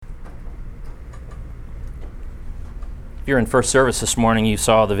If you're in first service this morning, you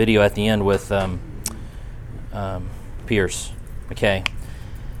saw the video at the end with Pierce McKay.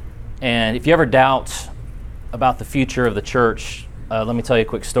 And if you ever doubt about the future of the church, let me tell you a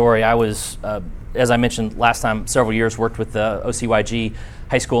quick story. I was, as I mentioned last time, several years worked with the OCYG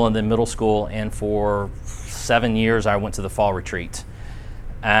high school and then middle school, and for 7 years I went to the fall retreat.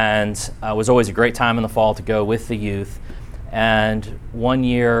 And it was always a great time in the fall to go with the youth. And one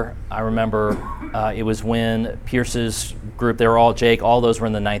year, I remember it was when Pierce's group, they were all Jake, all those were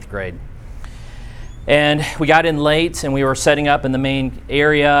in the 9th grade. And we got in late, and we were setting up in the main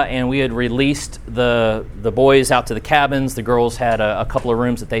area, and we had released the boys out to the cabins. The girls had a couple of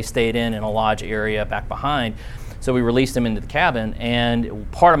rooms that they stayed in a lodge area back behind. So we released them into the cabin,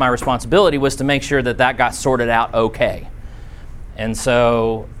 and part of my responsibility was to make sure that that got sorted out okay. And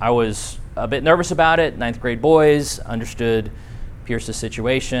so I was a bit nervous about it. 9th grade boys understood Pierce's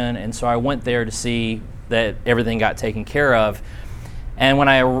situation, and so I went there to see that everything got taken care of. And when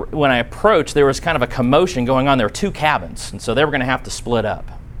I approached, there was kind of a commotion going on. There were 2 cabins, and so they were going to have to split up.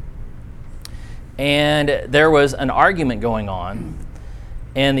 And there was an argument going on,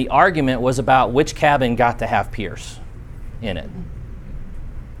 and the argument was about which cabin got to have Pierce in it.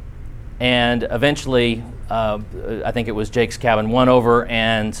 And eventually, I think it was Jake's cabin won over,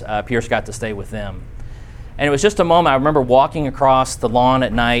 and Pierce got to stay with them. And it was just a moment. I remember walking across the lawn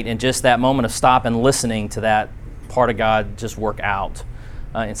at night, and just that moment of stop and listening to that part of God just work out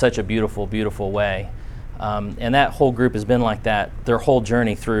in such a beautiful, beautiful way. And that whole group has been like that their whole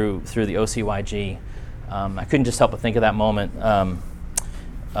journey through the OCYG. I couldn't just help but think of that moment.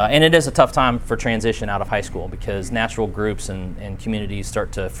 And it is a tough time for transition out of high school, because natural groups and communities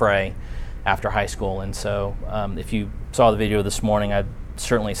start to fray after high school. And so if you saw the video this morning, I'd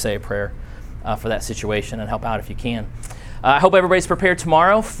certainly say a prayer for that situation and help out if you can. I hope everybody's prepared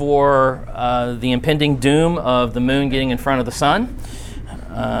tomorrow for the impending doom of the moon getting in front of the sun.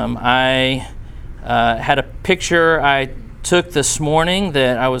 I had a picture I took this morning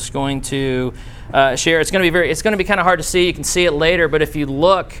that I was going to share. It's going to be kind of hard to see. You can see it later, but if you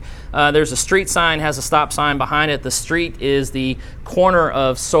look, there's a street sign, has a stop sign behind it. The street is the corner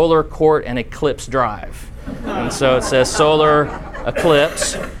of Solar Court and Eclipse Drive, and so it says Solar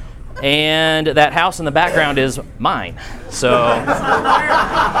Eclipse. And that house in the background is mine. So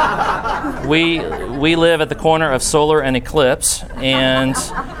we live at the corner of Solar and Eclipse, and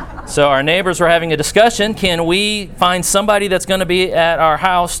so our neighbors were having a discussion. Can we find somebody that's going to be at our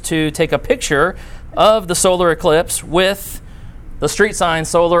house to take a picture of the solar eclipse with the street sign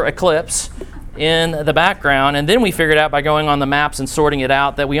Solar Eclipse in the background? And then we figured out by going on the maps and sorting it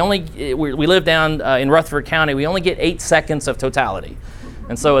out that we live down in Rutherford County. We only get 8 seconds of totality.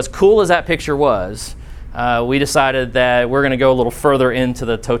 And so as cool as that picture was, we decided that we're going to go a little further into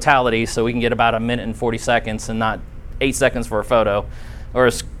the totality so we can get about 1 minute and 40 seconds and not 8 seconds for a photo. Or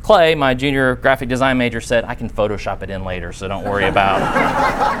as Clay, my junior graphic design major, said, I can Photoshop it in later, so don't worry about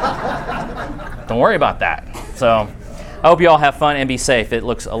that. So I hope you all have fun and be safe. It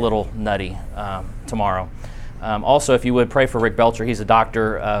looks a little nutty tomorrow. Also, if you would, pray for Rick Belcher. He's a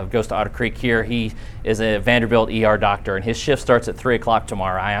doctor, goes to Otter Creek here. He is a Vanderbilt ER doctor, and his shift starts at 3 o'clock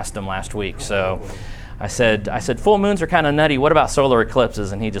tomorrow. I asked him last week. So I said, full moons are kind of nutty. What about solar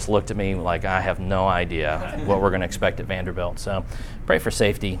eclipses? And he just looked at me like, I have no idea what we're going to expect at Vanderbilt. So pray for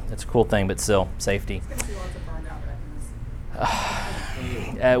safety. It's a cool thing, but still, safety.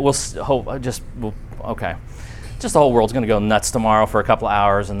 Okay. Just the whole world's going to go nuts tomorrow for a couple of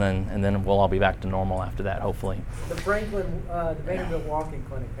hours, and then we'll all be back to normal after that, hopefully. The Vanderbilt Walking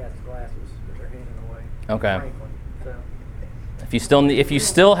Clinic has glasses that they're handing away. Okay. Franklin, so. If you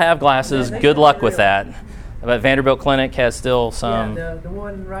still have glasses, good luck with that. But Vanderbilt Clinic has still some. Yeah, the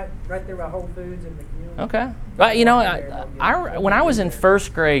one right there by Whole Foods and the community. Okay. But when I was in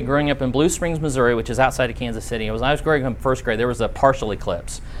first grade, growing up in Blue Springs, Missouri, which is outside of Kansas City, when I was growing up in first grade, there was a partial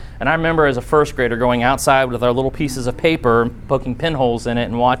eclipse. And I remember as a first grader going outside with our little pieces of paper, poking pinholes in it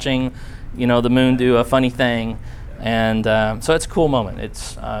and watching, the moon do a funny thing. And so it's a cool moment.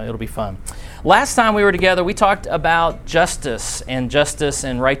 It'll be fun. Last time we were together, we talked about justice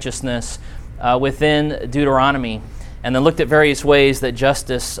and righteousness within Deuteronomy, and then looked at various ways that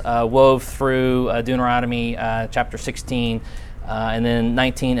justice wove through Deuteronomy chapter 16, and then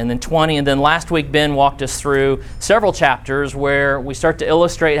 19, and then 20. And then last week, Ben walked us through several chapters where we start to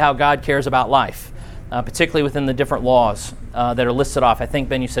illustrate how God cares about life, particularly within the different laws that are listed off. I think,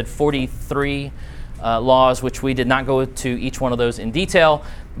 Ben, you said 43 laws, which we did not go to each one of those in detail,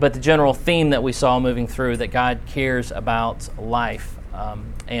 but the general theme that we saw moving through, that God cares about life.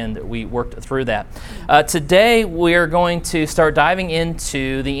 and we worked through that. Today, we're going to start diving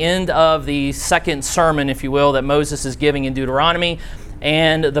into the end of the second sermon, if you will, that Moses is giving in Deuteronomy,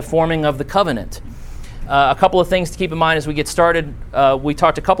 and the forming of the covenant. A couple of things to keep in mind as we get started. We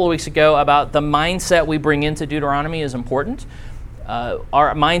talked a couple of weeks ago about the mindset we bring into Deuteronomy is important.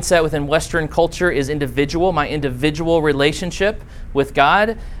 Our mindset within Western culture is individual, my individual relationship with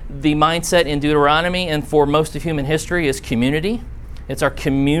God. The mindset in Deuteronomy and for most of human history is community. It's our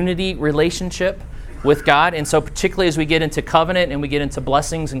community relationship with God. And so particularly as we get into covenant and we get into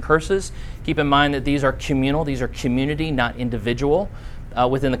blessings and curses, keep in mind that these are communal, these are community, not individual.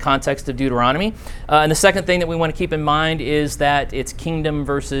 Within the context of Deuteronomy. And the second thing that we want to keep in mind is that it's kingdom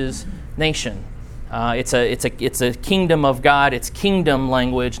versus nation. It's a kingdom of God. It's kingdom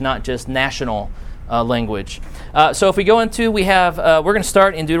language, not just national language. So if we go into, we're going to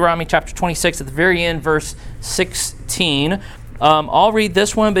start in Deuteronomy chapter 26 at the very end, verse 16. I'll read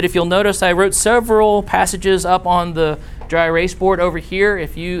this one, but if you'll notice, I wrote several passages up on the dry erase board over here.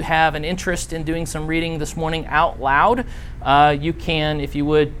 If you have an interest in doing some reading this morning out loud, you can, if you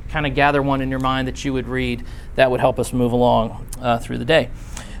would, kind of gather one in your mind that you would read. That would help us move along through the day.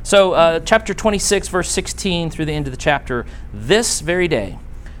 So chapter 26, verse 16 through the end of the chapter. This very day,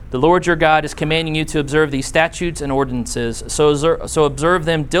 the Lord your God is commanding you to observe these statutes and ordinances. So observe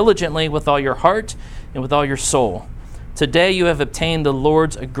them diligently with all your heart and with all your soul. Today you have obtained the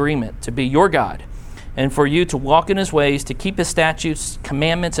Lord's agreement to be your God, and for you to walk in his ways, to keep his statutes,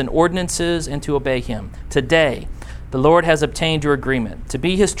 commandments, and ordinances, and to obey him. Today, the Lord has obtained your agreement to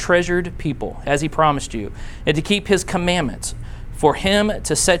be his treasured people, as he promised you, and to keep his commandments, for him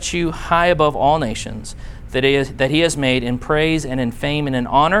to set you high above all nations that he has made in praise and in fame and in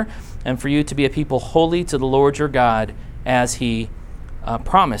honor, and for you to be a people holy to the Lord your God, as he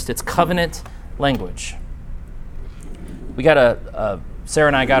promised. It's covenant language. Sarah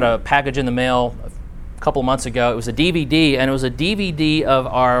and I got a package in the mail a couple months ago. It was a DVD, and it was a DVD of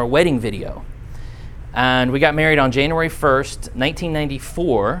our wedding video. And we got married on January 1st,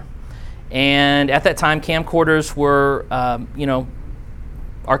 1994. And at that time, camcorders were,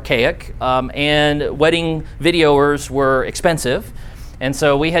 archaic, and wedding videoers were expensive. And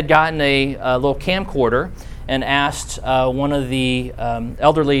so we had gotten a little camcorder and asked one of the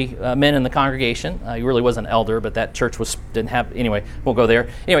elderly men in the congregation. He really wasn't an elder, but that church didn't have. Anyway, won't go there.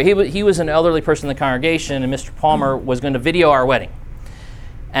 Anyway, he was an elderly person in the congregation, and Mr. Palmer was going to video our wedding.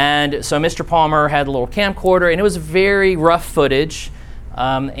 And so Mr. Palmer had a little camcorder, and it was very rough footage.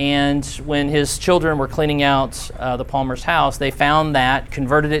 And when his children were cleaning out the Palmer's house, they found that,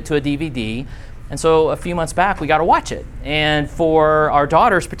 converted it to a DVD. And so a few months back, we got to watch it. And for our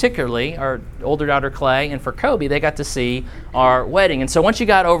daughters particularly, our older daughter Clay, and for Kobe, they got to see our wedding. And so once you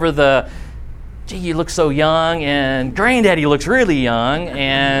got over the, gee, you look so young, and granddaddy looks really young,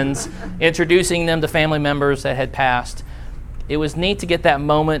 and introducing them to family members that had passed, it was neat to get that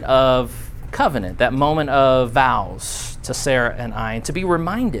moment of covenant, that moment of vows to Sarah and I, and to be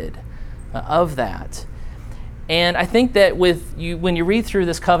reminded of that. And I think that when you read through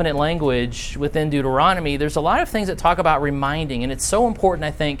this covenant language within Deuteronomy, there's a lot of things that talk about reminding, and it's so important,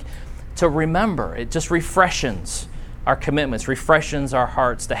 I think, to remember. It just refreshes our commitments, refreshes our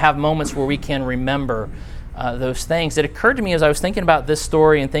hearts, to have moments where we can remember those things. It occurred to me as I was thinking about this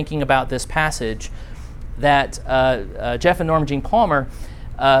story and thinking about this passage that Jeff and Norma Jean Palmer,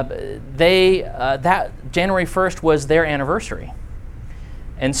 that January 1st was their anniversary.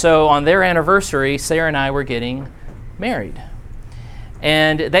 And so on their anniversary, Sarah and I were getting married.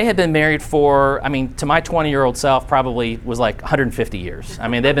 And they had been married for, to my 20-year-old self, probably was like 150 years.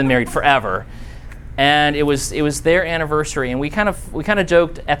 They've been married forever. And it was their anniversary. And we kind of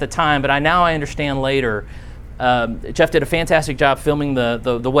joked at the time, but now I understand later. Jeff did a fantastic job filming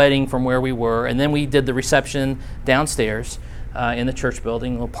the wedding from where we were. And then we did the reception downstairs. In the church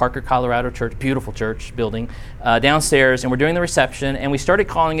building, little Parker, Colorado church, beautiful church building, downstairs, and we're doing the reception, and we started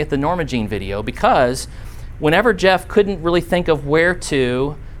calling it the Norma Jean video because whenever Jeff couldn't really think of where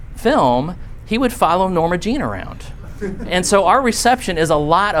to film, he would follow Norma Jean around. And so our reception is a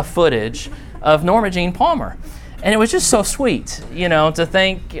lot of footage of Norma Jean Palmer. And it was just so sweet, to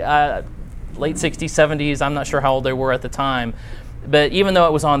think late 60s, 70s, I'm not sure how old they were at the time, but even though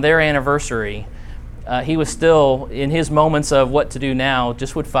it was on their anniversary, he was still, in his moments of what to do now,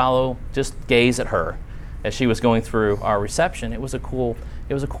 just would follow, just gaze at her as she was going through our reception. It was a cool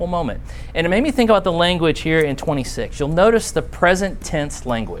moment. And it made me think about the language here in 26. You'll notice the present tense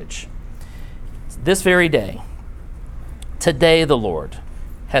language. This very day, today the Lord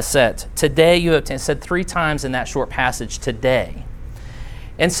has said. Today you have said 3 times in that short passage, today.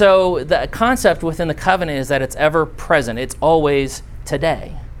 And so the concept within the covenant is that it's ever present. It's always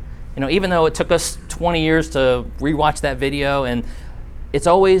today. Even though it took us 20 years to rewatch that video, and it's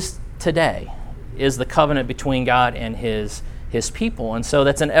always today is the covenant between God and his people. And so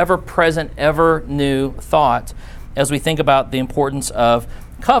that's an ever-present, ever-new thought as we think about the importance of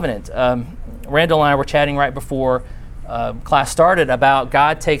covenant. Randall and I were chatting right before class started about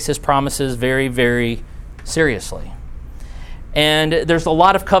God takes his promises very, very seriously. And there's a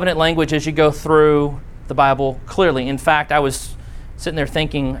lot of covenant language as you go through the Bible, clearly. In fact, I was sitting there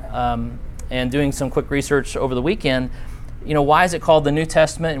thinking and doing some quick research over the weekend, why is it called the New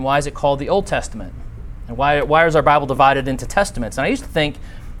Testament and why is it called the Old Testament? And why is our Bible divided into testaments? And I used to think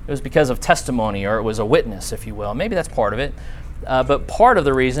it was because of testimony, or it was a witness, if you will. Maybe that's part of it. But part of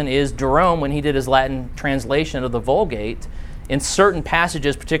the reason is Jerome, when he did his Latin translation of the Vulgate, in certain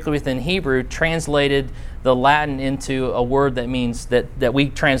passages, particularly within Hebrew, translated the Latin into a word that means that we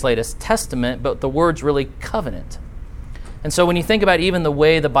translate as testament, but the word's really covenant. And so when you think about even the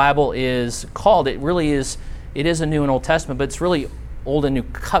way the Bible is called, it is a New and Old Testament, but it's really Old and New.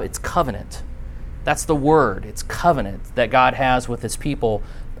 It's covenant. That's the word. It's covenant that God has with his people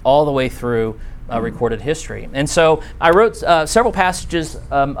all the way through recorded history. And so I wrote several passages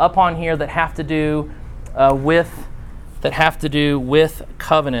up on here that have to do with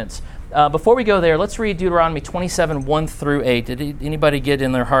covenants. Before we go there, let's read Deuteronomy 27, 1 through 8. Did anybody get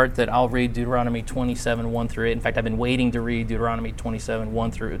in their heart that I'll read Deuteronomy 27, 1 through 8? In fact, I've been waiting to read Deuteronomy 27,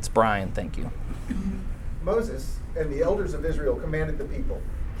 1 through 8. It's Brian, thank you. Moses and the elders of Israel commanded the people,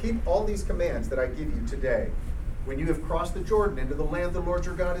 "Keep all these commands that I give you today. When you have crossed the Jordan into the land the Lord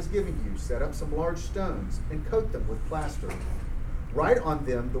your God is giving you, set up some large stones and coat them with plaster. Write on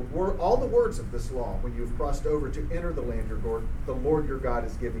them all the words of this law when you have crossed over to enter the land the Lord your God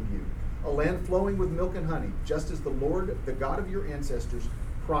is giving you, a land flowing with milk and honey, just as the Lord, the God of your ancestors,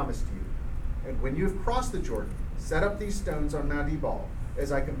 promised you. And when you have crossed the Jordan, set up these stones on Mount Ebal,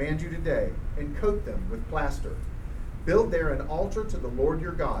 as I command you today, and coat them with plaster. Build there an altar to the Lord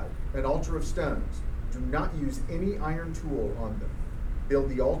your God, an altar of stones. Do not use any iron tool on them. Build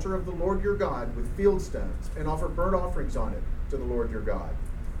the altar of the Lord your God with field stones, and offer burnt offerings on it to the Lord your God.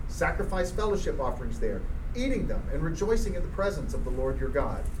 Sacrifice fellowship offerings there, eating them and rejoicing in the presence of the Lord your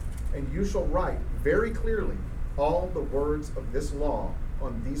God. And you shall write very clearly all the words of this law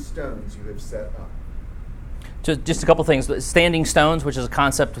on these stones you have set up." Just a couple things. Standing stones, which is a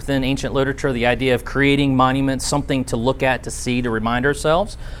concept within ancient literature, the idea of creating monuments, something to look at, to see, to remind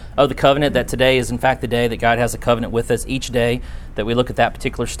ourselves of the covenant, that today is in fact the day that God has a covenant with us each day that we look at that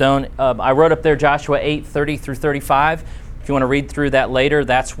particular stone. I wrote up there Joshua 8, 30 through 35. If you want to read through that later,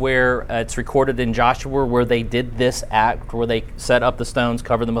 that's where it's recorded in Joshua where they did this act, where they set up the stones,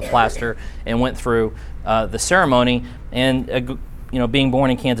 covered them with plaster, and went through the ceremony. And being born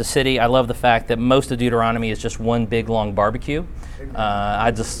in Kansas City, I love the fact that most of Deuteronomy is just one big long barbecue.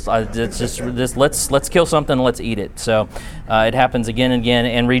 Let's kill something and let's eat it. So it happens again and again,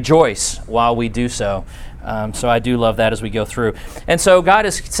 and rejoice while we do so. So I do love that as we go through. And so God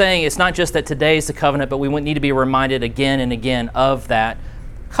is saying it's not just that today is the covenant, but we need to be reminded again and again of that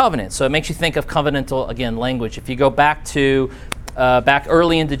covenant. So it makes you think of covenantal, again, language. If you go back to back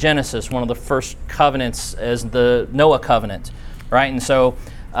early into Genesis, one of the first covenants is the Noah covenant. Right, and so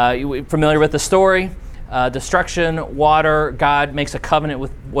you're familiar with the story, destruction, water, God makes a covenant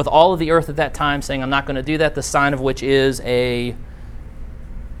with all of the earth at that time, saying, I'm not going to do that, the sign of which is a...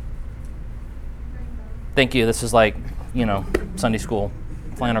 Thank you, this is like, Sunday school,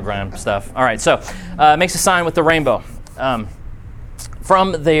 flannelgraph stuff. All right, so makes a sign with the rainbow.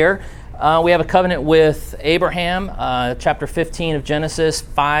 From there, we have a covenant with Abraham, chapter 15 of Genesis,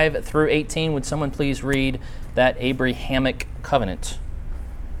 5 through 18. Would someone please read that Abrahamic covenant?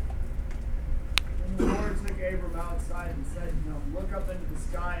 And the Lord took Abram outside and said, look up into the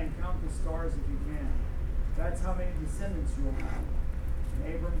sky and count the stars if you can. That's how many descendants you will have.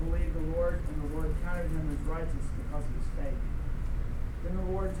 And Abram believed the Lord, and the Lord counted him as righteous because of his faith. Then the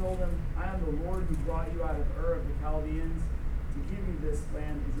Lord told him, I am the Lord who brought you out of Ur of the Chaldeans to give you this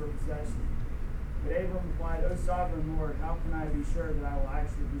land as your possession. But Abram replied, O sovereign Lord, how can I be sure that I will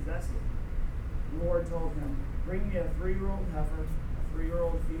actually possess it? The Lord told him, bring me a 3-year-old heifer, a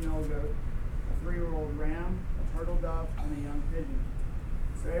 3-year-old female goat, a 3-year-old ram, a turtle dove, and a young pigeon.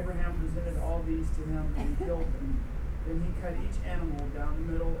 So Abraham presented all these to him, and he killed them. Then he cut each animal down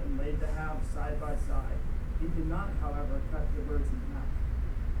the middle and laid the halves side by side. He did not, however, cut the birds in half.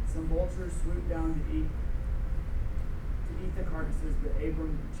 Some vultures swooped down to eat the carcasses, but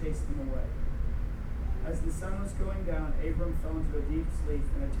Abram chased them away. As the sun was going down, Abram fell into a deep sleep,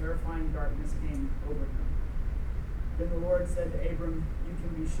 and a terrifying darkness came over him. Then the Lord said to Abram, you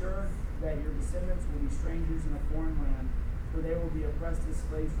can be sure that your descendants will be strangers in a foreign land, for they will be oppressed as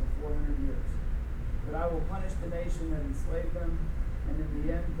slaves for 400 years. But I will punish the nation that enslaved them, and in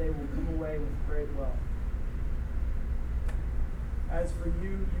the end they will come away with great wealth. As for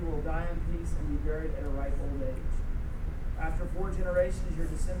you, you will die in peace and be buried at a ripe old age. After 4 generations, your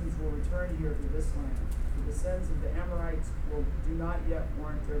descendants will return here to this land, for the sins of the Amorites do not yet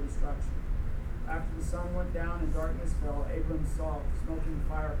warrant their destruction. After the sun went down and darkness fell, Abram saw a smoking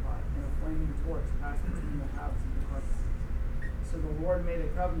firepot and a flaming torch pass between the halves of the carcasses. So the Lord made a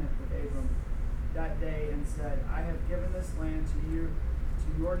covenant with Abram that day and said, I have given this land to you,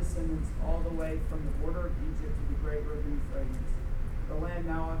 to your descendants, all the way from the border of Egypt to the great river Euphrates. The land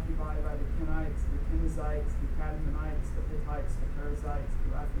now occupied by the Kenites, the Kenizzites, the Kadmonites, the Hittites, the Perizzites,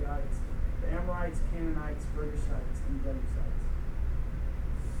 the Rephaites, the Amorites, Canaanites, Girgashites, and Jebusites.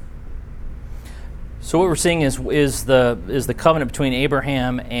 So what we're seeing is the covenant between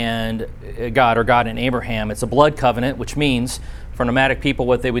Abraham and God, or God and Abraham. It's a blood covenant, which means for nomadic people,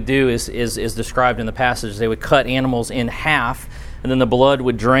 what they would do is described in the passage. They would cut animals in half, and then the blood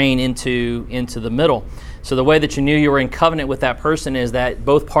would drain into the middle. So the way that you knew you were in covenant with that person is that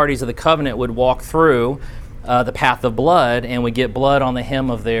both parties of the covenant would walk through the path of blood and would get blood on the hem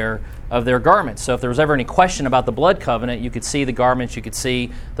of their garments. So if there was ever any question about the blood covenant, you could see the garments, you could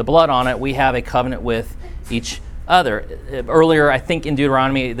see the blood on it. We have a covenant with each other. Earlier, I think in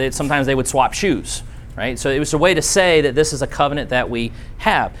Deuteronomy, that sometimes they would swap shoes, right? So it was a way to say that this is a covenant that we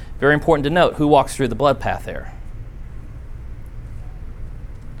have. Very important to note, who walks through the blood path there?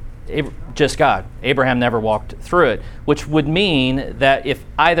 Just God. Abraham never walked through it, which would mean that if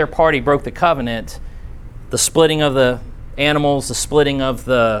either party broke the covenant, the splitting of the animals, the splitting of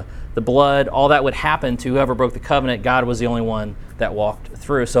the blood, all that would happen to whoever broke the covenant. God was the only one that walked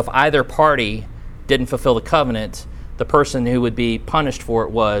through. So if either party didn't fulfill the covenant, the person who would be punished for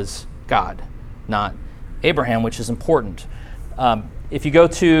it was God, not Abraham, which is important. If you go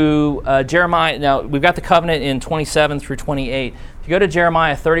to Jeremiah, now we've got the covenant in 27 through 28. If you go to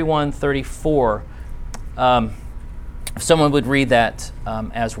Jeremiah 31:34, if someone would read that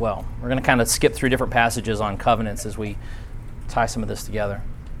as well. We're going to kind of skip through different passages on covenants as we tie some of this together.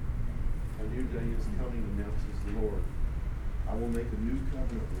 A new day is coming, announces the Lord. I will make a new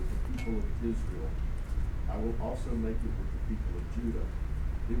covenant with the people of Israel. I will also make it with the people of Judah.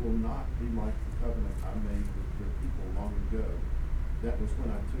 It will not be like the covenant I made with your people long ago. That was when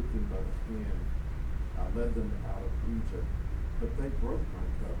I took them by the hand. I led them out of Egypt. But they broke my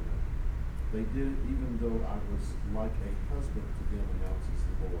covenant. They did it even though I was like a husband to them, announces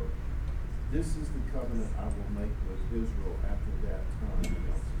the Lord. This is the covenant I will make with Israel after that time,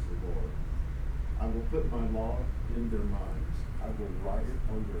 announces the Lord. I will put my law in their minds. I will write it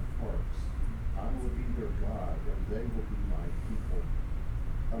on their hearts. I will be their God, and they will be my people.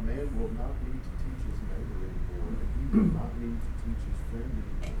 A man will not need to teach his neighbor anymore, and he will not need to teach his friend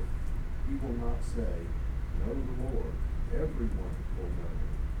anymore. He will not say, know the Lord. Everyone will know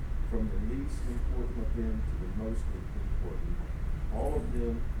him, from the least important of them to the most important. All of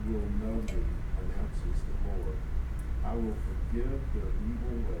them will know me, announces the Lord. I will forgive their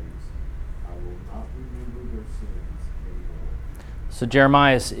evil ways. I will not remember their sins anymore. So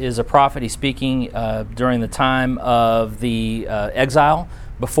Jeremiah is a prophet. He's speaking during the time of the exile,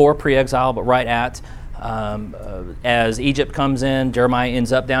 before pre-exile, but right at. As Egypt comes in, Jeremiah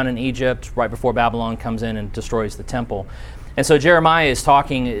ends up down in Egypt right before Babylon comes in and destroys the temple. And so Jeremiah is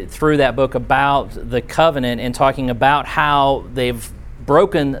talking through that book about the covenant and talking about how they've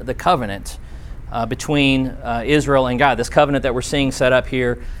broken the covenant between Israel and God, this covenant that we're seeing set up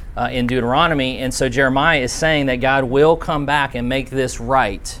here in Deuteronomy. And so Jeremiah is saying that God will come back and make this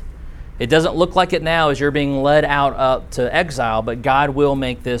right. It doesn't look like it now as you're being led out to exile, but God will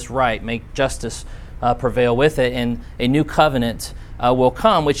make this right, make justice prevail with it, and a new covenant will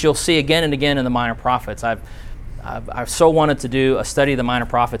come, which you'll see again and again in the Minor Prophets. I've so wanted to do a study of the Minor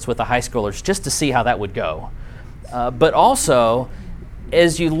Prophets with the high schoolers just to see how that would go. But also,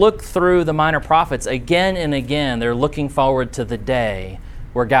 as you look through the Minor Prophets, again and again, they're looking forward to the day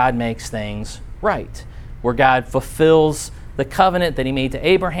where God makes things right, where God fulfills the covenant that he made to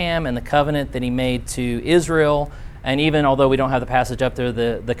Abraham and the covenant that he made to Israel, and even, although we don't have the passage up there,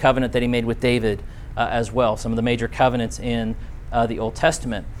 the covenant that he made with David as well, some of the major covenants in the Old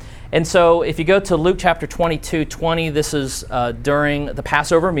Testament. And so if you go to Luke chapter 22:20, this is during the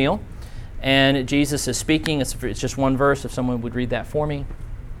Passover meal, and Jesus is speaking. It's just one verse, if someone would read that for me.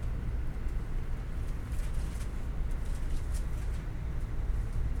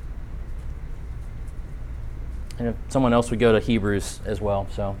 And if someone else would go to Hebrews as well.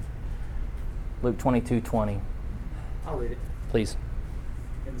 So Luke 22:20. I'll read it. Please.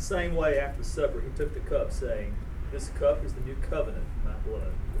 In the same way, after supper, he took the cup, saying, This cup is the new covenant in my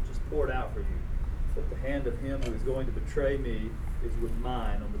blood, which is poured out for you. But the hand of him who is going to betray me is with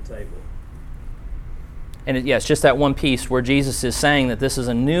mine on the table. And it's just that one piece where Jesus is saying that this is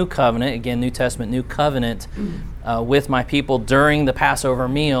a new covenant, again, New Testament, new covenant with my people during the Passover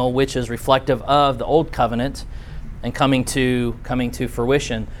meal, which is reflective of the old covenant and coming to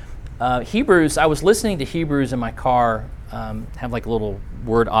fruition. Hebrews, I was listening to Hebrews in my car, have like a little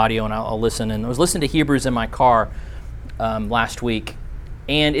word audio, and I'll listen. And I was listening to Hebrews in my car last week.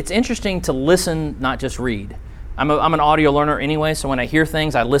 And it's interesting to listen, not just read. I'm an audio learner anyway, so when I hear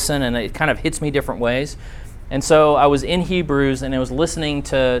things, I listen, and it kind of hits me different ways. And so I was in Hebrews, and I was listening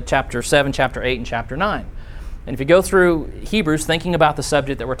to chapter 7, chapter 8, and chapter 9. And if you go through Hebrews, thinking about the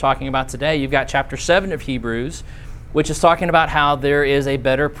subject that we're talking about today, you've got chapter 7 of Hebrews, which is talking about how there is a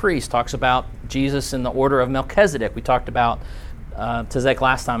better priest. Talks about Jesus in the order of Melchizedek. We talked about Tzedek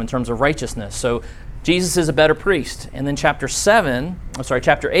last time in terms of righteousness. So Jesus is a better priest. And then chapter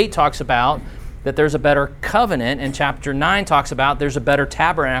 8 talks about that there's a better covenant, and chapter 9 talks about there's a better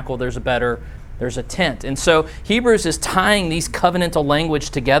tabernacle, there's a tent. And so Hebrews is tying these covenantal language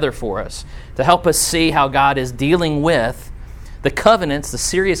together for us to help us see how God is dealing with the covenants, the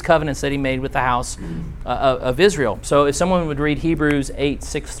serious covenants that he made with the house of Israel. So if someone would read Hebrews 8,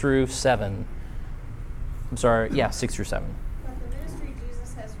 6 through 7. 6 through 7. But the ministry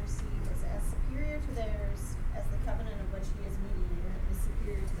Jesus has received is as superior to theirs as the covenant of which he is mediator is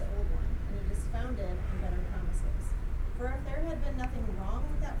superior to the old one, and it is founded on better promises. For if there had been nothing wrong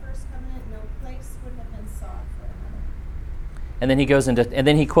with that first covenant, no place would have been sought for another. And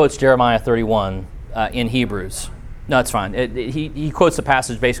then he quotes Jeremiah 31 in Hebrews. No, it's fine. He quotes the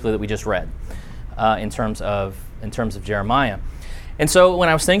passage basically that we just read in terms of Jeremiah. And so when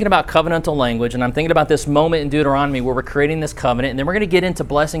I was thinking about covenantal language, and I'm thinking about this moment in Deuteronomy where we're creating this covenant, and then we're going to get into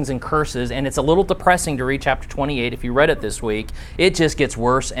blessings and curses, and it's a little depressing to read chapter 28. If you read it this week, it just gets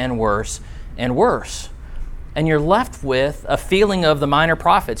worse and worse and worse. And you're left with a feeling of the minor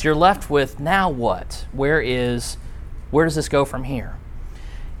prophets. You're left with, now what? Where does this go from here?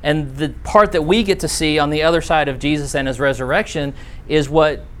 And the part that we get to see on the other side of Jesus and his resurrection is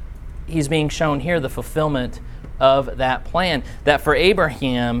what he's being shown here, the fulfillment of that plan. That for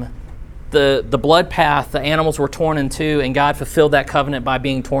Abraham, the blood path, the animals were torn in two, and God fulfilled that covenant by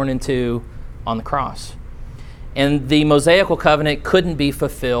being torn in two on the cross. And the Mosaical covenant couldn't be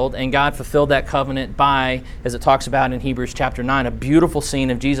fulfilled, and God fulfilled that covenant by, as it talks about in Hebrews chapter 9, a beautiful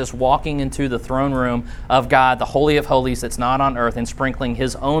scene of Jesus walking into the throne room of God, the Holy of Holies that's not on earth, and sprinkling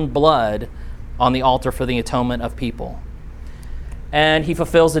his own blood on the altar for the atonement of people. And he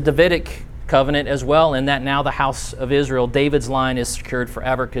fulfills the Davidic covenant as well, in that now the house of Israel, David's line, is secured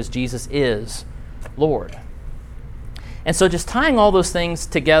forever because Jesus is Lord. And so just tying all those things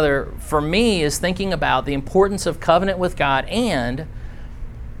together for me is thinking about the importance of covenant with God, and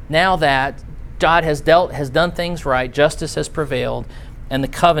now that God has done things right, justice has prevailed, and the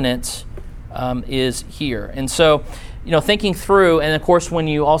covenant is here. And so, thinking through, and of course when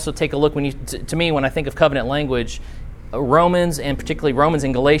you also take a look, to me, when I think of covenant language, Romans, and particularly Romans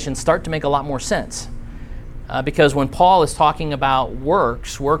and Galatians, start to make a lot more sense. Because when Paul is talking about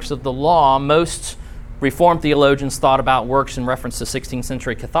works of the law, most Reformed theologians thought about works in reference to 16th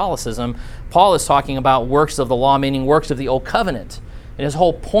century Catholicism. Paul is talking about works of the law, meaning works of the Old Covenant. And his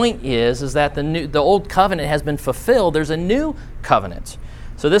whole point is that the Old Covenant has been fulfilled. There's a new covenant.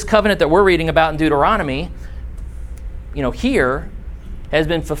 So this covenant that we're reading about in Deuteronomy, here, has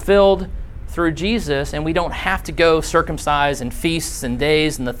been fulfilled through Jesus, and we don't have to go circumcise and feasts and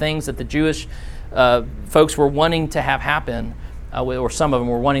days and the things that the Jewish folks were wanting to have happen. Or some of them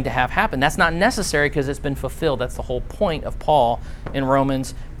were wanting to have happen. That's not necessary because it's been fulfilled. That's the whole point of Paul in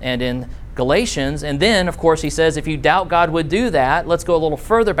Romans and in Galatians. And then, of course, he says, if you doubt God would do that, let's go a little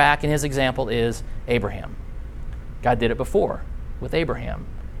further back, and his example is Abraham. God did it before with Abraham,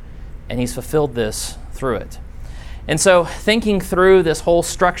 and he's fulfilled this through it. And so thinking through this whole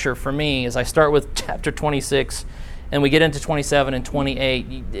structure for me, as I start with chapter 26 and we get into 27 and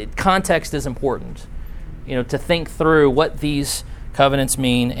 28, context is important. To think through what these covenants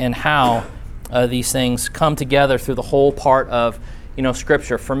mean and how these things come together through the whole part of,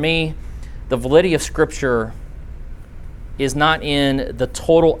 Scripture. For me, the validity of Scripture is not in the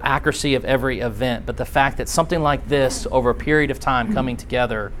total accuracy of every event, but the fact that something like this over a period of time coming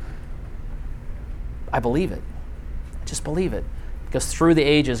together, I believe it. I just believe it. Because through the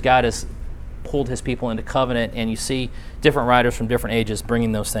ages, God has pulled his people into covenant, and you see different writers from different ages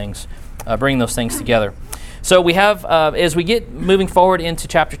bringing those things together. So we have, as we get moving forward into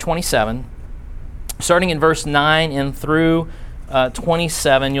chapter 27, starting in verse 9 and through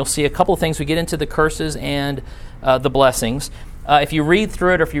 27, you'll see a couple of things. We get into the curses and the blessings. If you read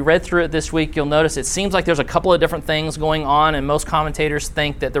through it, or if you read through it this week, you'll notice it seems like there's a couple of different things going on, and most commentators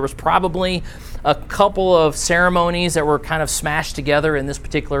think that there was probably a couple of ceremonies that were kind of smashed together in this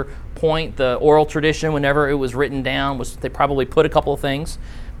particular point. The oral tradition, whenever it was written down, they probably put a couple of things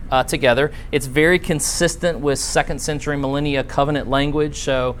together. It's very consistent with 2nd century millennia covenant language,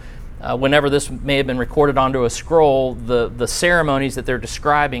 so whenever this may have been recorded onto a scroll, the ceremonies that they're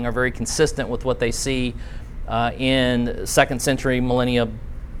describing are very consistent with what they see in 2nd century millennia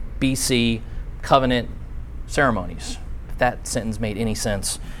BC covenant ceremonies. If that sentence made any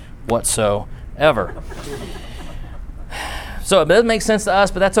sense whatsoever. So it doesn't make sense to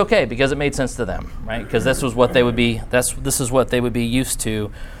us, but that's okay because it made sense to them, right? Because this is what they would be. This is what they would be used to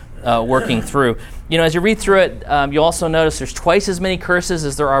working through. As you read through it, you'll also notice there's twice as many curses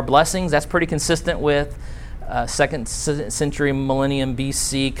as there are blessings. That's pretty consistent with 2nd century millennium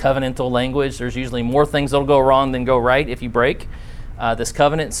BC covenantal language. There's usually more things that'll go wrong than go right if you break this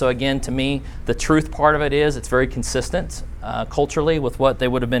covenant. So again, to me, the truth part of it is it's very consistent culturally with what they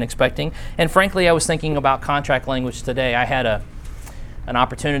would have been expecting. And frankly, I was thinking about contract language today. I had an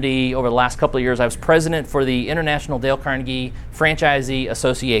opportunity over the last couple of years. I was president for the International Dale Carnegie Franchisee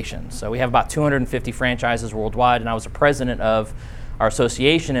Association. So we have about 250 franchises worldwide, and I was the president of our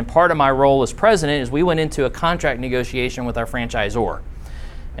association, and part of my role as president is we went into a contract negotiation with our franchisor.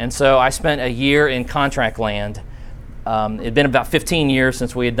 And so I spent a year in contract land. It had been about 15 years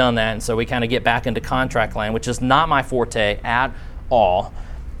since we had done that, and so we kind of get back into contract land, which is not my forte at all,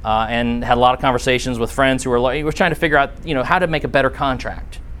 and had a lot of conversations with friends who were trying to figure out, how to make a better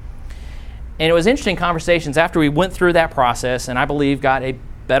contract. And it was interesting conversations after we went through that process, and I believe got a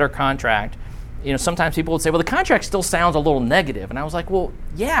better contract. Sometimes people would say, well, the contract still sounds a little negative. And I was like, well,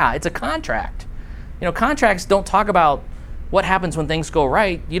 yeah, it's a contract. Contracts don't talk about what happens when things go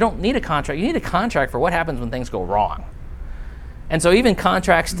right. You don't need a contract. You need a contract for what happens when things go wrong. And so even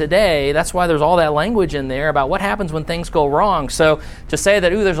contracts today, that's why there's all that language in there about what happens when things go wrong. So to say that,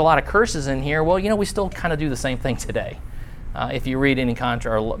 there's a lot of curses in here, well, we still kind of do the same thing today. If you read any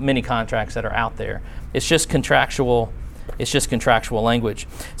contract or many contracts that are out there, it's just contractual. It's just contractual language.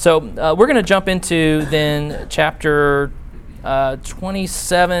 So we're going to jump into then chapter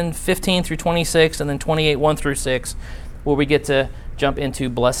 27, 15 through 26, and then 28, 1 through 6, where we get to jump into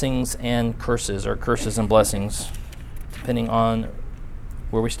blessings and curses, or curses and blessings, depending on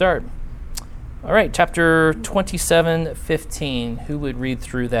where we start. All right, chapter 27, 15. Who would read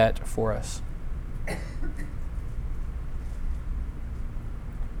through that for us?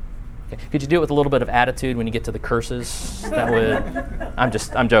 Could you do it with a little bit of attitude when you get to the curses? That would.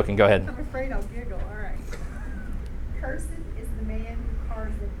 I'm joking. Go ahead. I'm afraid I'll giggle. All right. Cursed is the man who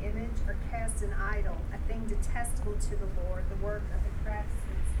carves an image or casts an idol, a thing detestable to the Lord, the work of the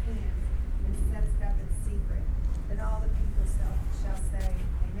craftsman's hands, and sets it up in secret. Then all the people shall say,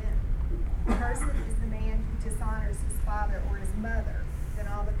 Amen. Cursed is the man who dishonors his father or his mother. Then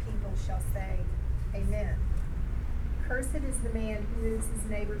all the people shall say, Amen. Cursed is the man who moves his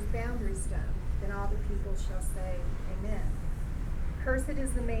neighbor's boundary stone. Then all the people shall say, Amen. Cursed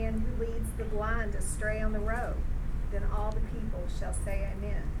is the man who leads the blind astray on the road. Then all the people shall say,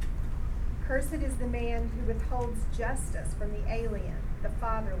 Amen. Cursed is the man who withholds justice from the alien, the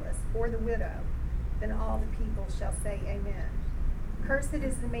fatherless, or the widow. Then all the people shall say, Amen. Cursed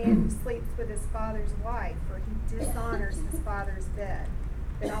is the man who sleeps with his father's wife, for he dishonors his father's bed.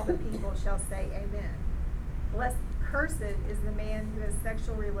 Then all the people shall say, Amen. Cursed is the man who has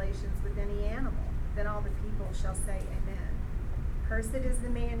sexual relations with any animal. Then all the people shall say, Amen. Cursed is the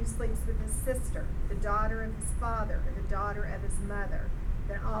man who sleeps with his sister, the daughter of his father, or the daughter of his mother.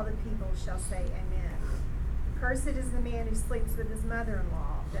 Then all the people shall say, Amen. Cursed is the man who sleeps with his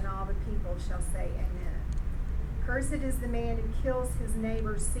mother-in-law. Then all the people shall say, Amen. Cursed is the man who kills his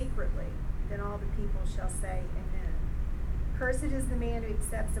neighbor secretly. Then all the people shall say, Amen. Cursed is the man who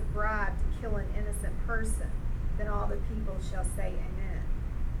accepts a bribe to kill an innocent person. Then all the people shall say, Amen.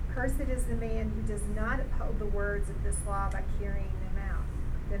 Cursed is the man who does not uphold the words of this law by carrying them out.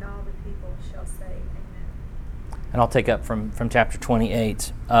 Then all the people shall say, Amen. And I'll take up from chapter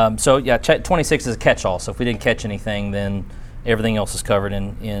 28. 26 is a catch-all. So if we didn't catch anything, then everything else is covered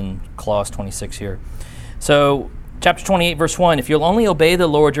in clause 26 here. So chapter 28, verse 1, if you'll only obey the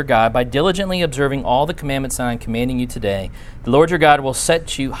Lord your God by diligently observing all the commandments that I am commanding you today, the Lord your God will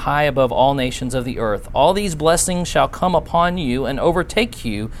set you high above all nations of the earth. All these blessings shall come upon you and overtake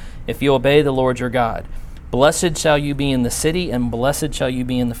you if you obey the Lord your God. Blessed shall you be in the city, and blessed shall you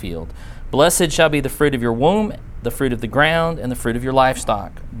be in the field. Blessed shall be the fruit of your womb, the fruit of the ground, and the fruit of your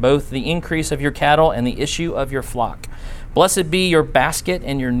livestock, both the increase of your cattle and the issue of your flock. Blessed be your basket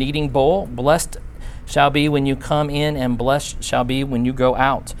and your kneading bowl. Blessed shall be when you come in, and blessed shall be when you go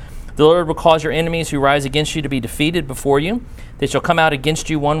out. The Lord will cause your enemies who rise against you to be defeated before you. They shall come out against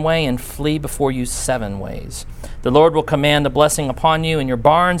you one way and flee before you 7 ways. The Lord will command a blessing upon you in your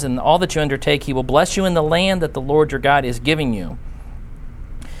barns and all that you undertake. He will bless you in the land that the Lord your God is giving you.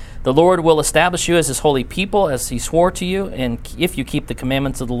 The Lord will establish you as his holy people, as he swore to you, and if you keep the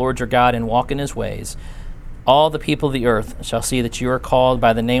commandments of the Lord your God and walk in his ways, all the people of the earth shall see that you are called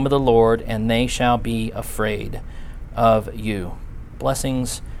by the name of the Lord, and they shall be afraid of you.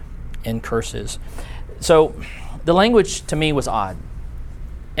 Blessings and curses. So the language to me was odd.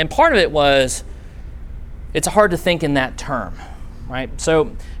 And part of it was, it's hard to think in that term, right?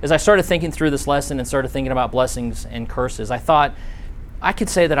 So as I started thinking through this lesson and started thinking about blessings and curses, I thought, I could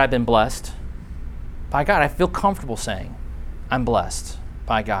say that I've been blessed by God. I feel comfortable saying I'm blessed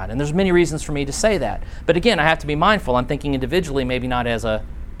by God. And there's many reasons for me to say that. But again, I have to be mindful. I'm thinking individually, maybe not as a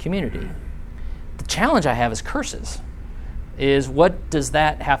community. The challenge I have is curses. Is what does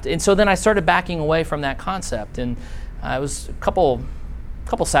that have to... And so then I started backing away from that concept. And it was a couple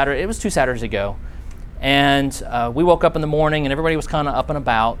Saturdays, it was 2 Saturdays ago. And we woke up in the morning and everybody was kind of up and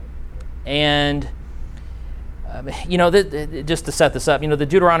about. And just to set this up, the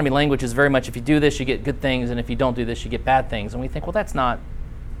Deuteronomy language is very much, if you do this, you get good things, and if you don't do this, you get bad things. And we think, well, that's not,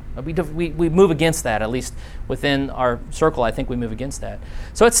 we move against that, at least within our circle, I think we move against that.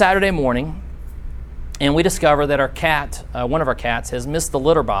 So it's Saturday morning, and we discover that our cat, one of our cats, has missed the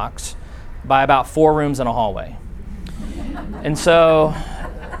litter box by about 4 rooms in a hallway. And so,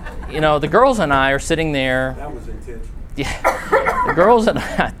 the girls and I are sitting there. That was intentional. Yeah, the girls and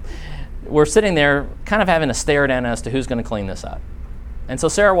I, we're sitting there kind of having a stare down as to who's going to clean this up. And so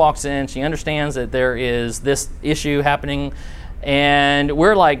Sarah walks in, she understands that there is this issue happening, and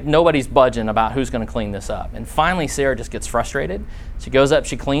we're like, nobody's budging about who's going to clean this up. And finally Sarah just gets frustrated. She goes up,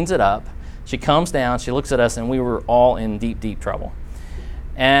 she cleans it up, she comes down, she looks at us, and we were all in deep, deep trouble.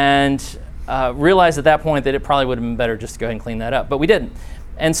 And realized at that point that it probably would have been better just to go ahead and clean that up. But we didn't.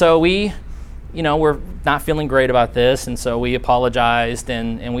 And so we're not feeling great about this, and so we apologized,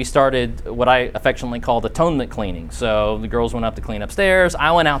 and we started what I affectionately called atonement cleaning. So the girls went up to clean upstairs.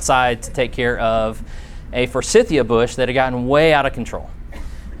 I went outside to take care of a forsythia bush that had gotten way out of control.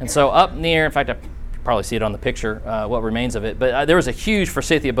 And so up near, in fact, I probably see it on the picture, what remains of it, but there was a huge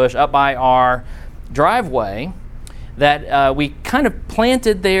forsythia bush up by our driveway that we kind of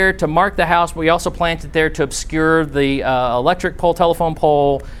planted there to mark the house, but we also planted there to obscure the electric pole, telephone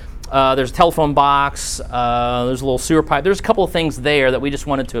pole. There's a telephone box, there's a little sewer pipe. There's a couple of things there that we just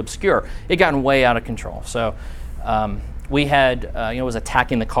wanted to obscure. It gotten way out of control. So we had, it was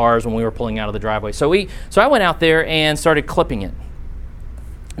attacking the cars when we were pulling out of the driveway. So I went out there and started clipping it.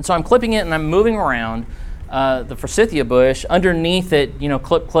 And so I'm clipping it and I'm moving around the forsythia bush underneath it,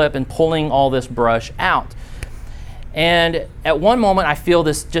 clip, and pulling all this brush out. And at one moment I feel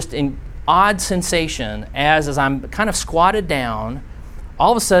this just an odd sensation as I'm kind of squatted down.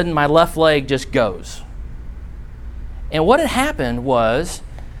 All of a sudden, my left leg just goes. And what had happened was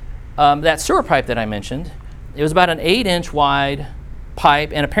that sewer pipe that I mentioned, it was about an 8-inch wide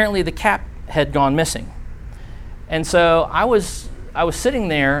pipe, and apparently the cap had gone missing. And so I was sitting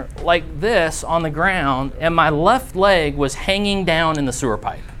there like this on the ground, and my left leg was hanging down in the sewer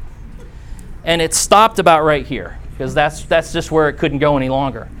pipe. And it stopped about right here, because that's just where it couldn't go any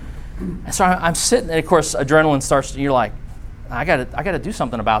longer. And so I'm sitting, and of course, adrenaline starts, you're like, I got to do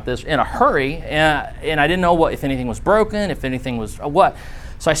something about this in a hurry, and I didn't know if anything was broken, if anything was what.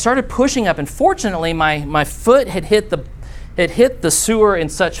 So I started pushing up, and fortunately, my foot had hit the sewer in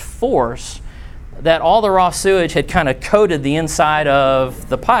such force that all the raw sewage had kind of coated the inside of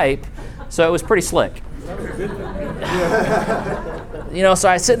the pipe, so it was pretty slick. So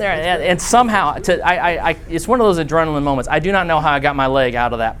I sit there, and somehow, it's one of those adrenaline moments. I do not know how I got my leg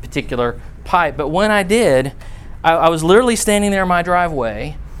out of that particular pipe, but when I did, I was literally standing there in my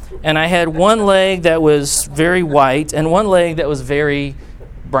driveway, and I had one leg that was very white and one leg that was very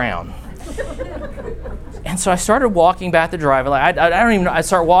brown. And so I started walking back the driveway. I don't even know. I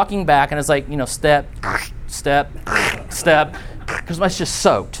start walking back, and it's like, step, step, step, because it's just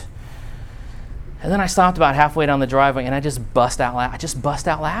soaked. And then I stopped about halfway down the driveway, and I just bust out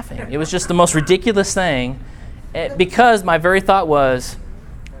laughing. It was just the most ridiculous thing, because my very thought was,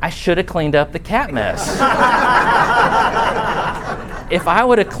 I should have cleaned up the cat mess. If I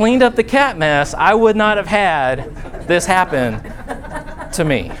would have cleaned up the cat mess, I would not have had this happen to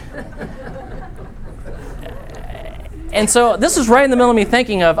me. And so this is right in the middle of me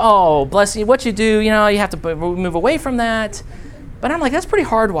thinking of, oh, bless you, what you do, you have to move away from that. But I'm like, that's pretty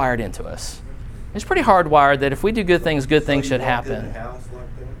hardwired into us. It's pretty hardwired that if we do good things should happen. In the house like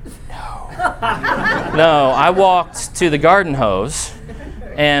that? No. No, I walked to the garden hose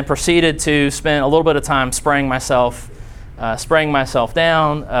and proceeded to spend a little bit of time spraying myself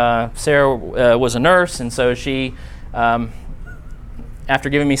down. Sarah was a nurse, and so she, after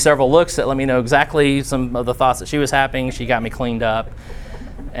giving me several looks that let me know exactly some of the thoughts that she was having, she got me cleaned up,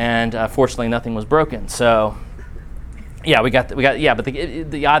 and fortunately nothing was broken. So, yeah, but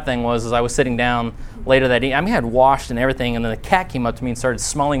the odd thing was I was sitting down later that evening. I had washed and everything, and then the cat came up to me and started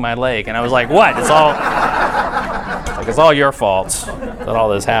smelling my leg, and I was like, "What? It's all your fault that all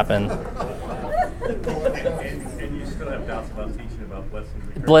this happened." And you still have doubts about teaching about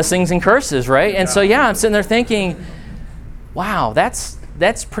blessings and curses, right? And so, I'm sitting there thinking, wow, that's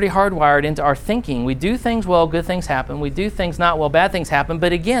pretty hardwired into our thinking. We do things well, good things happen. We do things not well, bad things happen.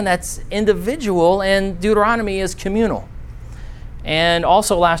 But again, that's individual, and Deuteronomy is communal. And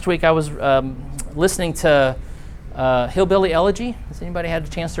also last week I was listening to Hillbilly Elegy. Has anybody had a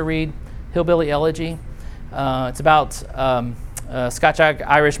chance to read Hillbilly Elegy? It's about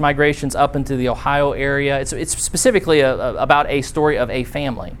Scotch-Irish migrations up into the Ohio area. It's specifically about a story of a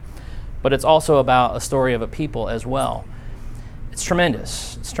family, but it's also about a story of a people as well. It's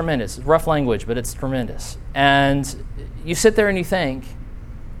tremendous. It's tremendous. It's rough language, but it's tremendous. And you sit there and you think,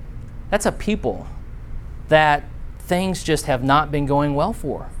 that's a people that things just have not been going well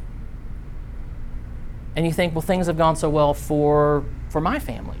for. And you think, well, things have gone so well for my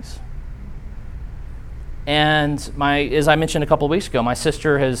families. And as I mentioned a couple of weeks ago, my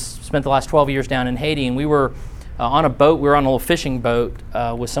sister has spent the last 12 years down in Haiti, and we were on a boat. We were on a little fishing boat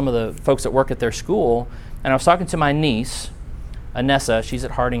with some of the folks that work at their school, and I was talking to my niece, Anessa. She's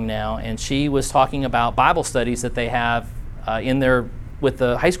at Harding now, and she was talking about Bible studies that they have with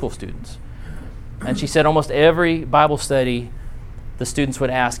the high school students. And she said almost every Bible study the students would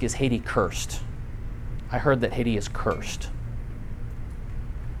ask, is Haiti cursed? I heard that Haiti is cursed.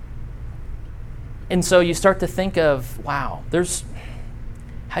 And so you start to think of, wow,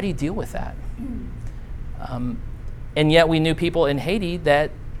 how do you deal with that? And yet we knew people in Haiti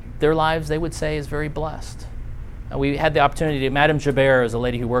that their lives, they would say, is very blessed. We had the opportunity, Madame Jabert is a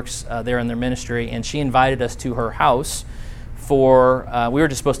lady who works there in their ministry, and she invited us to her house we were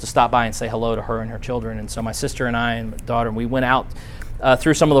just supposed to stop by and say hello to her and her children. And so my sister and I and my daughter, we went out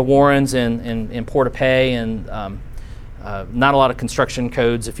through some of the warrens in Port-au-Paix, and not a lot of construction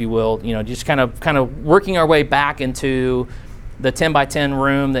codes, if you will, just kind of working our way back into the 10 by 10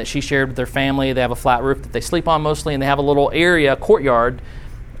 room that she shared with their family. They have a flat roof that they sleep on mostly, and they have a little area, courtyard,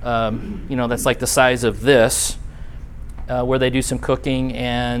 that's like the size of this, where they do some cooking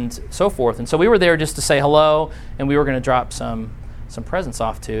and so forth. And so we were there just to say hello, and we were going to drop some presents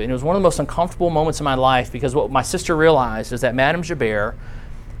off to. And it was one of the most uncomfortable moments in my life, because what my sister realized is that Madame Jabert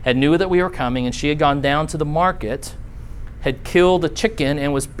had knew that we were coming, and she had gone down to the market, had killed a chicken,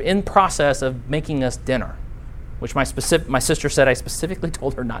 and was in process of making us dinner, which my sister said I specifically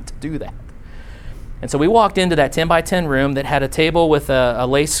told her not to do that. And so we walked into that 10 by 10 room that had a table with a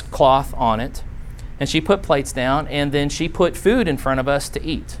lace cloth on it, and she put plates down, and then she put food in front of us to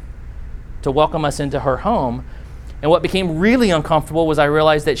eat, to welcome us into her home. And what became really uncomfortable was I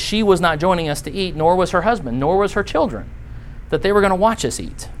realized that she was not joining us to eat, nor was her husband, nor was her children, that they were going to watch us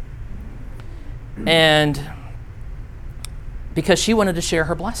eat. And because she wanted to share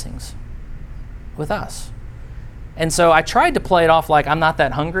her blessings with us. And so I tried to play it off like I'm not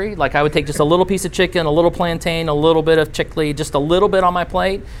that hungry. Like I would take just a little piece of chicken, a little plantain, a little bit of chickpea, just a little bit on my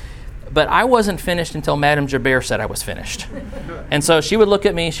plate. But I wasn't finished until Madame Jabert said I was finished. And so she would look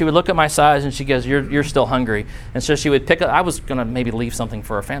at me, she would look at my size, and she goes, you're still hungry. And so she would pick up, I was going to maybe leave something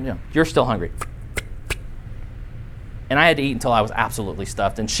for her family. You're still hungry. And I had to eat until I was absolutely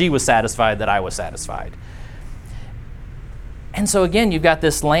stuffed, and she was satisfied that I was satisfied. And so again, you've got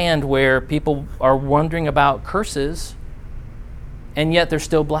this land where people are wondering about curses, and yet there's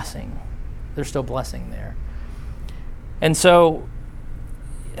still blessing. There's still blessing there. And so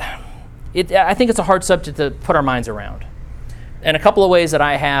I think it's a hard subject to put our minds around. And a couple of ways that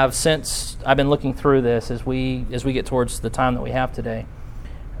I have since I've been looking through this as we get towards the time that we have today,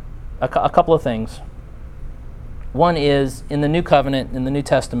 a couple of things. One is, in the New Covenant, in the New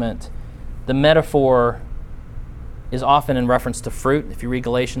Testament, the metaphor is often in reference to fruit. If you read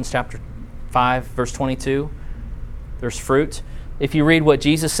Galatians chapter 5, verse 22, there's fruit. If you read what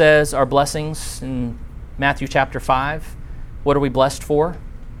Jesus says are blessings in Matthew chapter 5, what are we blessed for?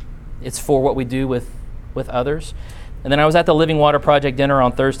 It's for what we do with others. And then I was at the Living Water Project dinner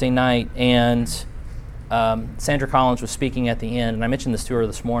on Thursday night, and Sandra Collins was speaking at the end, and I mentioned this to her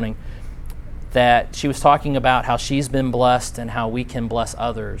this morning, that she was talking about how she's been blessed and how we can bless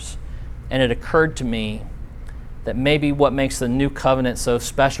others. And it occurred to me that maybe what makes the new covenant so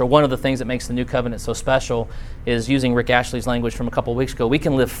special, one of the things that makes the new covenant so special is, using Rick Ashley's language from a couple of weeks ago, we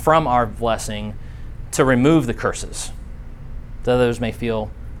can live from our blessing to remove the curses that others may feel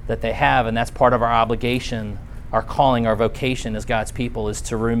that they have, and that's part of our obligation, our calling, our vocation as God's people, is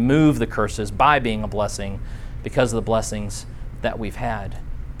to remove the curses by being a blessing because of the blessings that we've had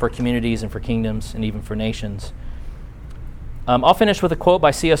for communities and for kingdoms and even for nations. I'll finish with a quote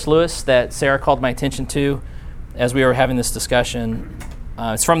by C.S. Lewis that Sarah called my attention to as we were having this discussion.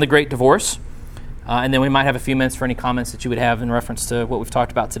 It's from The Great Divorce, and then we might have a few minutes for any comments that you would have in reference to what we've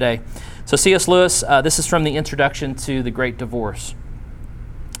talked about today. So C.S. Lewis, this is from the introduction to The Great Divorce.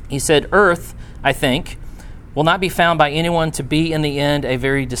 He said, "Earth, I think, will not be found by anyone to be in the end a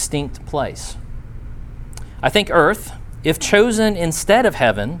very distinct place. I think earth, if chosen instead of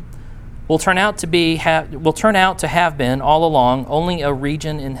heaven, will turn out to have been all along only a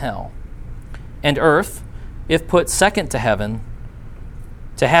region in hell. And earth, if put second to heaven,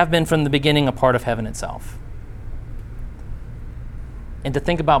 to have been from the beginning a part of heaven itself." And to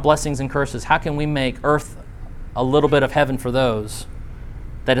think about blessings and curses, how can we make earth a little bit of heaven for those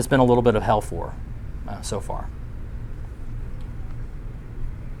that it's been a little bit of hell for so far?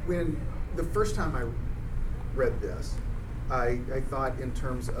 When the first time I read this, I thought in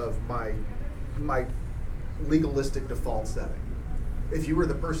terms of my legalistic default setting. If you were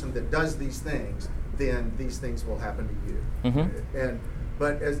the person that does these things, then these things will happen to you. Mm-hmm.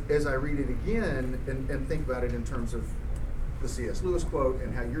 But as I read it again and think about it in terms of the C.S. Lewis quote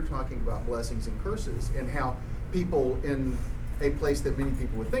and how you're talking about blessings and curses and how people in a place that many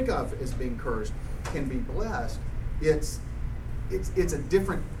people would think of as being cursed can be blessed, it's a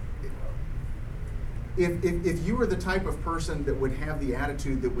different. If you were the type of person that would have the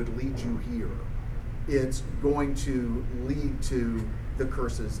attitude that would lead you here, it's going to lead to the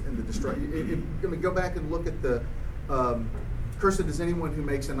curses and the destruction. I mean, go back and look at the cursed is anyone who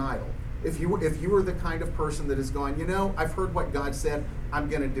makes an idol. If you were the kind of person that is going, I've heard what God said, I'm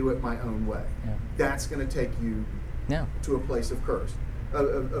going to do it my own way. Yeah. That's going to take you to a place of curse,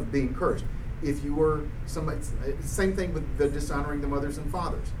 of being cursed. If you were somebody, same thing with the dishonoring the mothers and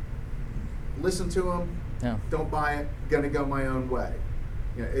fathers. Listen to them, don't buy it, going to go my own way.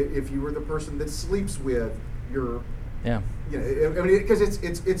 If you were the person that sleeps with your, because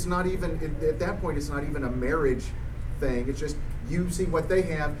it's not even at that point. It's not even a marriage thing. It's just you see what they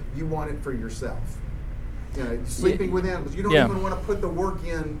have, you want it for yourself. Sleeping with animals, you don't even want to put the work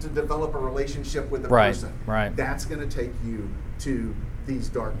in to develop a relationship with the person. Right. That's going to take you to these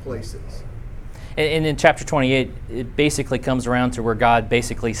dark places. And in chapter 28, it basically comes around to where God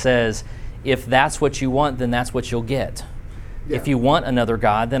basically says, if that's what you want, then that's what you'll get. Yeah. If you want another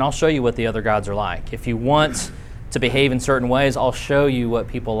God, then I'll show you what the other gods are like. If you want to behave in certain ways, I'll show you what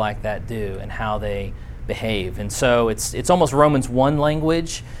people like that do and how they behave. And so it's almost Romans 1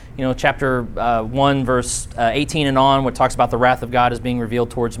 language. Chapter 1, verse 18 and on, where it talks about the wrath of God is being revealed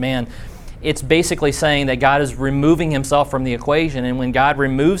towards man. It's basically saying that God is removing himself from the equation, and when God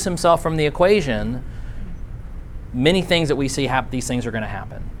removes himself from the equation, many things that we see happen, these things are going to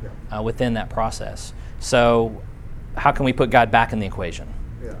happen within that process. So how can we put God back in the equation?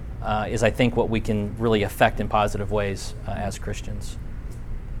 Is I think what we can really affect in positive ways as Christians.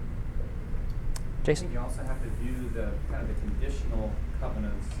 Jason? I think you also have to view the kind of the conditional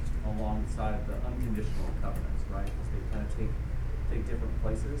covenants alongside the unconditional covenants, right? Because they kind of take different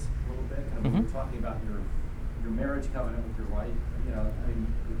places a little bit. Kind of when you're talking about your marriage covenant with your wife,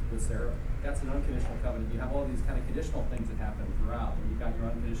 with Sarah, that's an unconditional covenant. You have all these kind of conditional things that happen throughout, and you've got your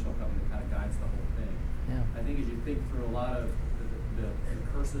unconditional covenant that kind of guides the whole thing. Yeah. I think as you think through a lot of the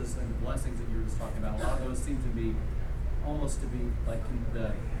curses and the blessings that you were just talking about, a lot of those seem to be almost to be like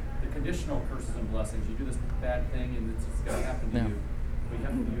the conditional curses and blessings. You do this bad thing and it's going to happen to you. But you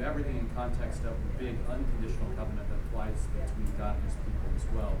have to view everything in context of the big unconditional covenant that applies between God and his people as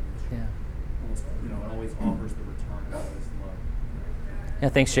well. Which almost, it always offers the return of his love. Yeah,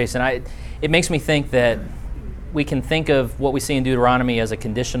 thanks, Jason. It makes me think that we can think of what we see in Deuteronomy as a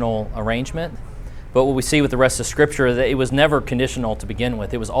conditional arrangement, but what we see with the rest of Scripture is that it was never conditional to begin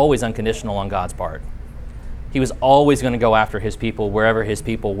with. It was always unconditional on God's part. He was always going to go after his people wherever his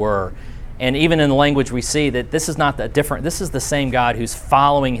people were. And even in the language we see that this is not that different. This is the same God who's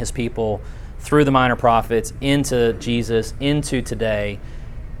following his people through the minor prophets into Jesus, into today.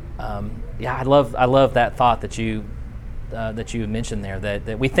 I love that thought that you mentioned there,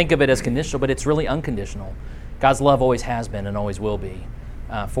 that we think of it as conditional, but it's really unconditional. God's love always has been and always will be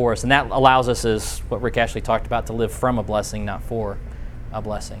for us. And that allows us, as what Rick Ashley talked about, to live from a blessing, not for a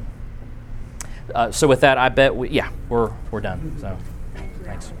blessing. So with that, I bet we're done. So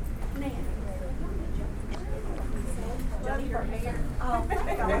thanks. running for mayor. Oh.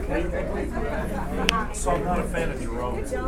 So I'm not a fan of Jerome.